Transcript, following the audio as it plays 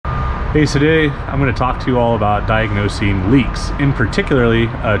Hey, so today I'm going to talk to you all about diagnosing leaks, in particularly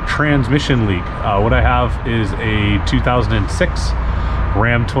a transmission leak. What I have is a 2006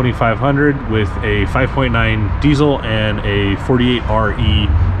 Ram 2500 with a 5.9 diesel and a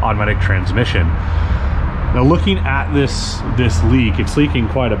 48RE automatic transmission. Now, looking at this leak, it's leaking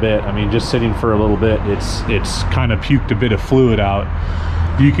quite a bit. I mean, just sitting for a little bit, it's kind of puked a bit of fluid out.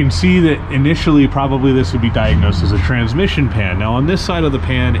 You can see that initially probably this would be diagnosed as a transmission pan. Now on this side of the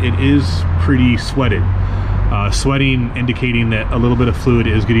pan, it is pretty sweated. Sweating indicating that a little bit of fluid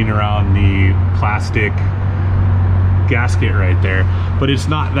is getting around the plastic gasket right there, but it's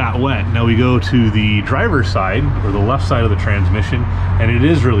not that wet. Now we go to the driver's side, or the left side of the transmission, and it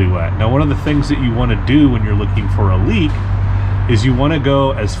is really wet. Now one of the things that you want to do when you're looking for a leak is you want to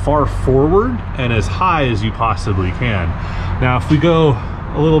go as far forward and as high as you possibly can. Now if we go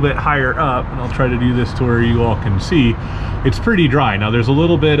a little bit higher up, and I'll try to do this to where you all can see, it's pretty dry. Now there's a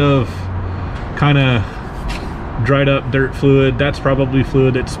little bit of kind of dried up dirt fluid. That's probably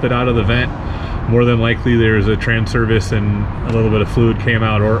fluid that spit out of the vent. More than likely there's a trans service and a little bit of fluid came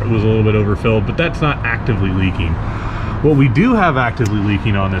out, or it was a little bit overfilled, but that's not actively leaking. What we do have actively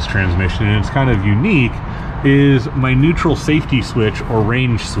leaking on this transmission, and it's kind of unique, is my neutral safety switch or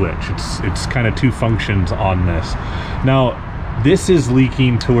range switch. It's kind of two functions on this. Now this is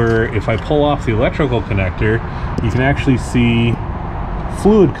leaking to where if I pull off the electrical connector, you can actually see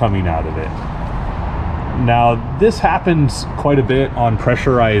fluid coming out of it. Now this happens quite a bit on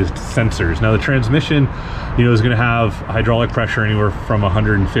pressurized sensors. Now the transmission, is going to have hydraulic pressure anywhere from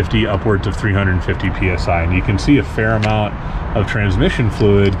 150 upwards of 350 psi, and you can see a fair amount of transmission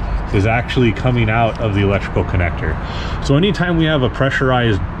fluid is actually coming out of the electrical connector. So anytime we have a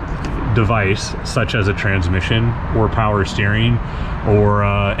pressurized device such as a transmission or power steering or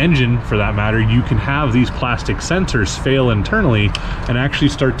engine for that matter, you can have these plastic sensors fail internally and actually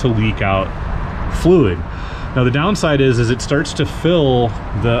start to leak out fluid. Now the downside is it starts to fill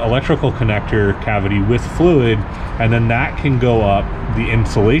the electrical connector cavity with fluid, and then that can go up the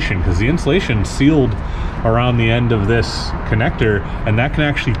insulation, because the insulation sealed around the end of this connector, and that can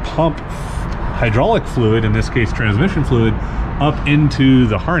actually pump hydraulic fluid, in this case transmission fluid, up into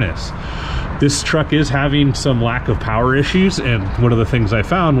the harness. This truck is having some lack of power issues, and one of the things I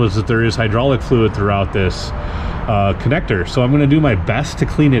found was that there is hydraulic fluid throughout this connector. So I'm going to do my best to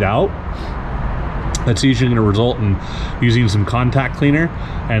clean it out. That's usually going to result in using some contact cleaner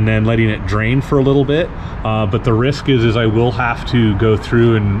and then letting it drain for a little bit. But the risk is I will have to go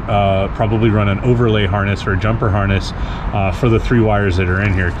through and probably run an overlay harness or a jumper harness for the 3 wires that are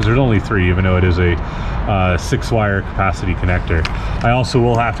in here, because there's only 3, even though it is a 6-wire capacity connector. I also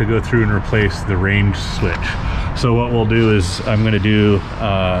will have to go through and replace the range switch. So what we'll do is I'm going to do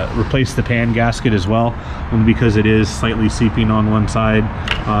replace the pan gasket as well, because it is slightly seeping on one side,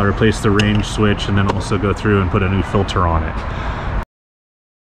 replace the range switch, and then also go through and put a new filter on it.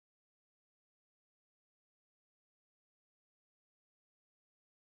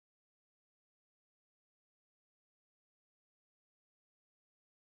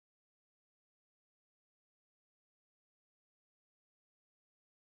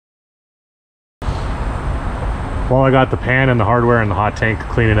 While I got the pan and the hardware and the hot tank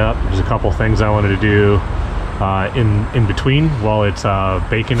cleaning up, there's a couple things I wanted to do in between while it's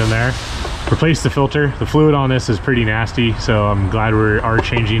baking in there. Replace the filter. The fluid on this is pretty nasty, so I'm glad we are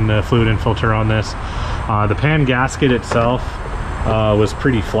changing the fluid and filter on this. The pan gasket itself was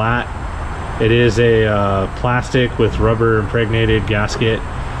pretty flat. It is a plastic with rubber impregnated gasket,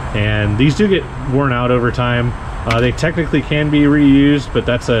 and these do get worn out over time. They technically can be reused, but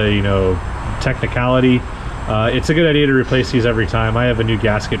that's a technicality. It's a good idea to replace these every time. I have a new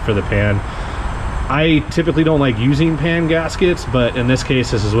gasket for the pan. I typically don't like using pan gaskets, but in this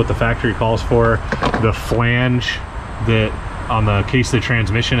case, this is what the factory calls for. The flange that on the case of the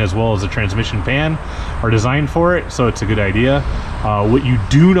transmission, as well as the transmission pan, are designed for it, so it's a good idea. What you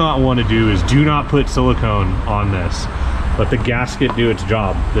do not want to do is do not put silicone on this. Let the gasket do its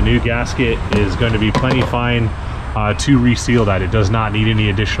job. The new gasket is going to be plenty fine to reseal that. It does not need any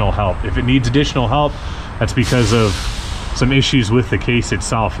additional help. If it needs additional help, that's because of some issues with the case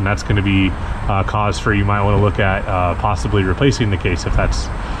itself, and that's going to be cause for you might want to look at possibly replacing the case if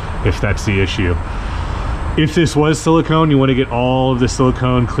that's the issue. If this was silicone, you want to get all of the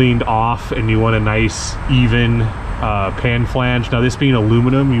silicone cleaned off, and you want a nice even pan flange. Now this being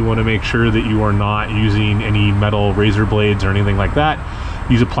aluminum, you want to make sure that you are not using any metal razor blades or anything like that.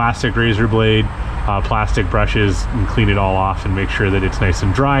 Use a plastic razor blade, plastic brushes, and clean it all off and make sure that it's nice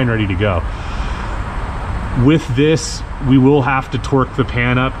and dry and ready to go. With this, we will have to torque the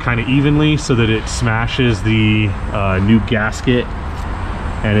pan up kind of evenly so that it smashes the new gasket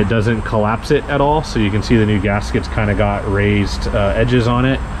and it doesn't collapse it at all. So you can see the new gaskets kind of got raised edges on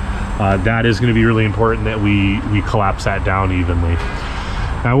it. That is going to be really important that we collapse that down evenly.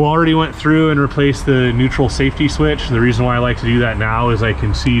 Now, we already went through and replaced the neutral safety switch. The reason why I like to do that now is I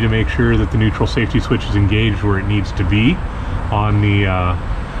can see to make sure that the neutral safety switch is engaged where it needs to be on the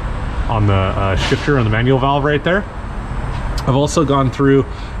shifter, on the manual valve right there. I've also gone through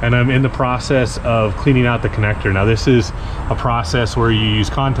and I'm in the process of cleaning out the connector. Now, this is a process where you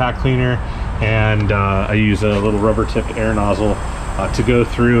use contact cleaner and I use a little rubber tipped air nozzle to go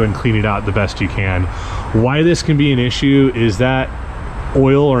through and clean it out the best you can. Why this can be an issue is that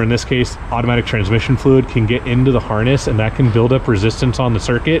oil, or in this case automatic transmission fluid, can get into the harness, and that can build up resistance on the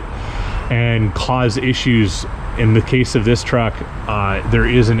circuit and cause issues. In the case of this truck, there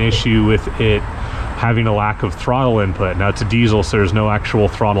is an issue with it having a lack of throttle input. Now, it's a diesel, so there's no actual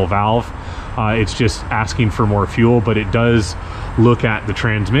throttle valve. It's just asking for more fuel, but it does look at the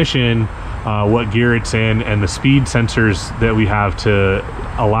transmission, what gear it's in, and the speed sensors that we have to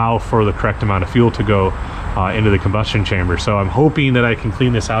allow for the correct amount of fuel to go into the combustion chamber. So I'm hoping that I can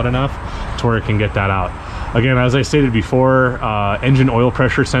clean this out enough to where it can get that out. Again, as I stated before, engine oil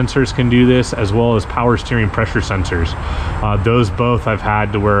pressure sensors can do this, as well as power steering pressure sensors. Those both I've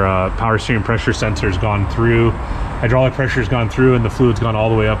had to where power steering pressure sensors gone through, hydraulic pressure's gone through, and the fluid's gone all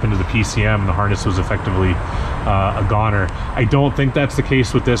the way up into the PCM, and the harness was effectively a goner. I don't think that's the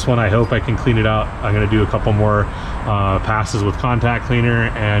case with this one. I hope I can clean it out. I'm going to do a couple more passes with contact cleaner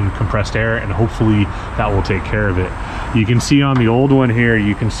and compressed air, and hopefully that will take care of it. You can see on the old one here,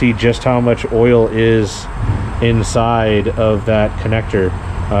 you can see just how much oil is inside of that connector.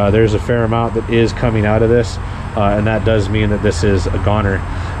 There's a fair amount that is coming out of this, and that does mean that this is a goner.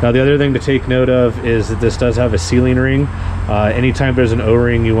 Now, the other thing to take note of is that this does have a sealing ring. Anytime there's an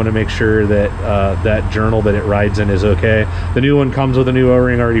O-ring, you want to make sure that that journal that it rides in is okay. The new one comes with a new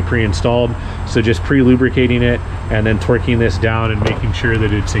O-ring already pre-installed, so just pre-lubricating it and then torquing this down and making sure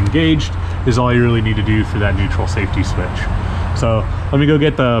that it's engaged is all you really need to do for that neutral safety switch. So let me go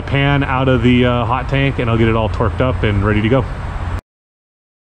get the pan out of the hot tank, and I'll get it all torqued up and ready to go.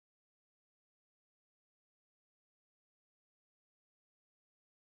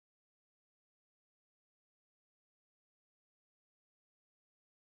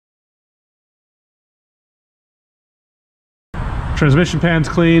 Transmission pan's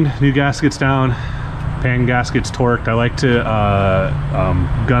clean, new gaskets down, pan gaskets torqued. I like to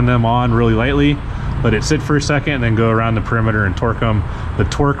gun them on really lightly, let it sit for a second, and then go around the perimeter and torque them. The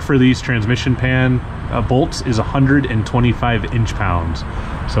torque for these transmission pan bolts is 125 inch-pounds.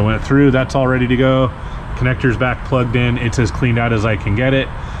 So went through, that's all ready to go. Connector's back plugged in, it's as cleaned out as I can get it.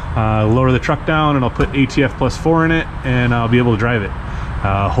 Lower the truck down and I'll put ATF plus 4 in it, and I'll be able to drive it.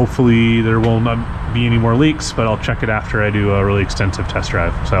 Hopefully there will not be any more leaks, but I'll check it after I do a really extensive test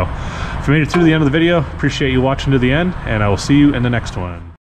drive. So if you made it through the end of the video, appreciate you watching to the end, and I will see you in the next one.